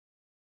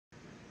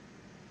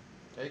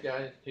Hey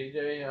guys,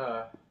 TJ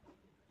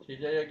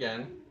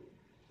again.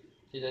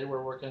 TJ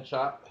Woodworking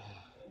Shop.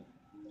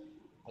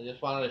 I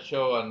just wanted to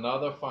show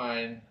another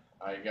find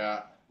I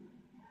got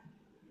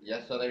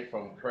yesterday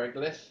from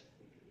Craigslist.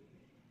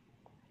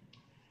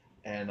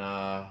 And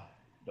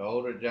the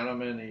older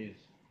gentleman,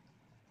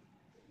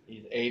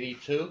 he's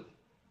 82.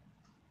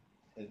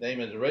 His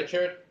name is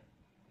Richard.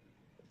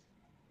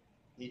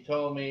 He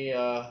told me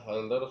a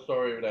little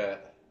story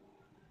that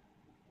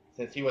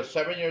since he was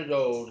 7 years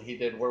old, he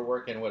did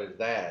woodworking with his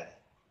dad.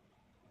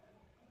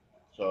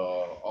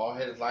 So all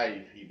his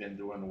life, he's been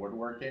doing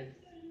woodworking.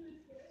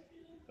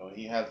 So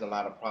he has a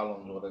lot of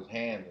problems with his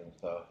hands and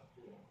stuff.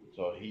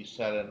 So he's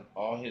selling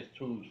all his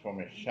tools from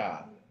his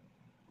shop,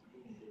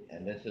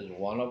 and this is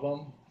one of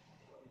them.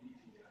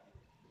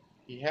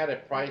 He had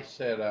it priced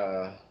at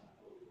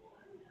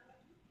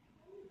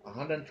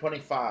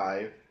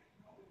 125,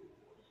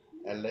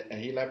 and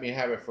he let me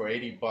have it for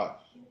 80 bucks.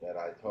 That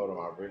I told him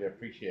I really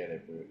appreciate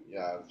it. But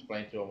yeah, I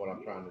explained to him what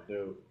I'm trying to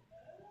do,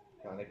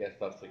 trying to get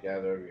stuff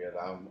together because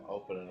I'm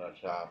opening a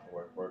shop,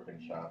 working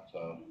shop.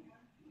 So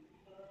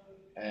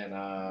and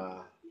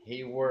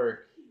he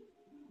worked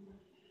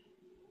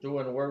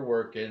doing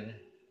woodworking,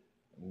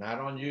 not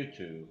on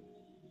YouTube.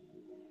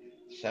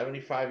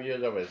 75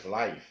 years of his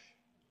life.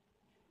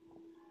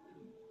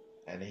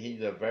 And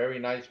he's a very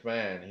nice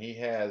man. He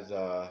has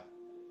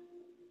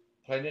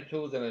plenty of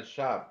tools in his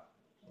shop,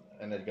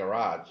 in his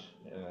garage,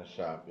 in his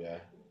shop, yeah.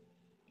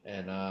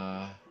 And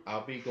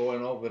I'll be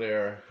going over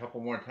there a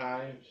couple more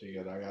times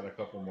because I got a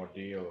couple more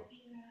deals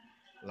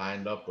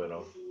lined up with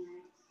him.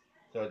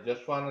 So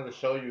just wanted to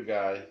show you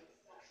guys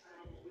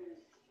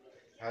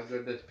how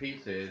good this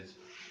piece is.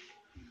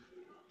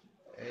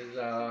 Is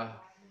I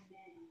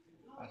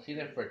seen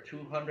it for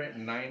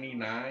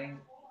 299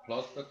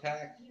 plus the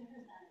tax,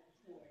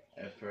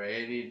 and for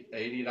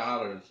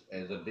 $80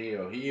 as a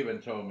deal. He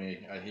even told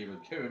me he was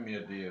giving me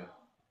a deal.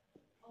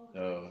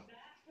 So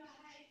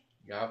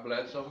God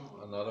bless him.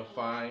 Another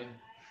fine,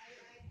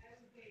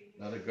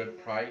 another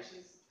good price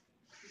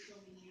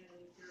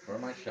for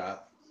my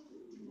shop.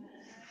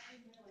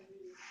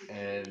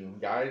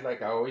 And guys,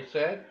 like I always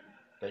said,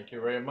 thank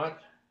you very much.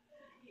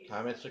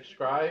 Comment,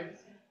 subscribe,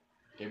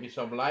 give me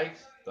some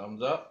likes,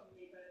 thumbs up,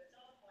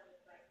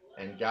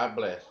 and God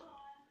bless.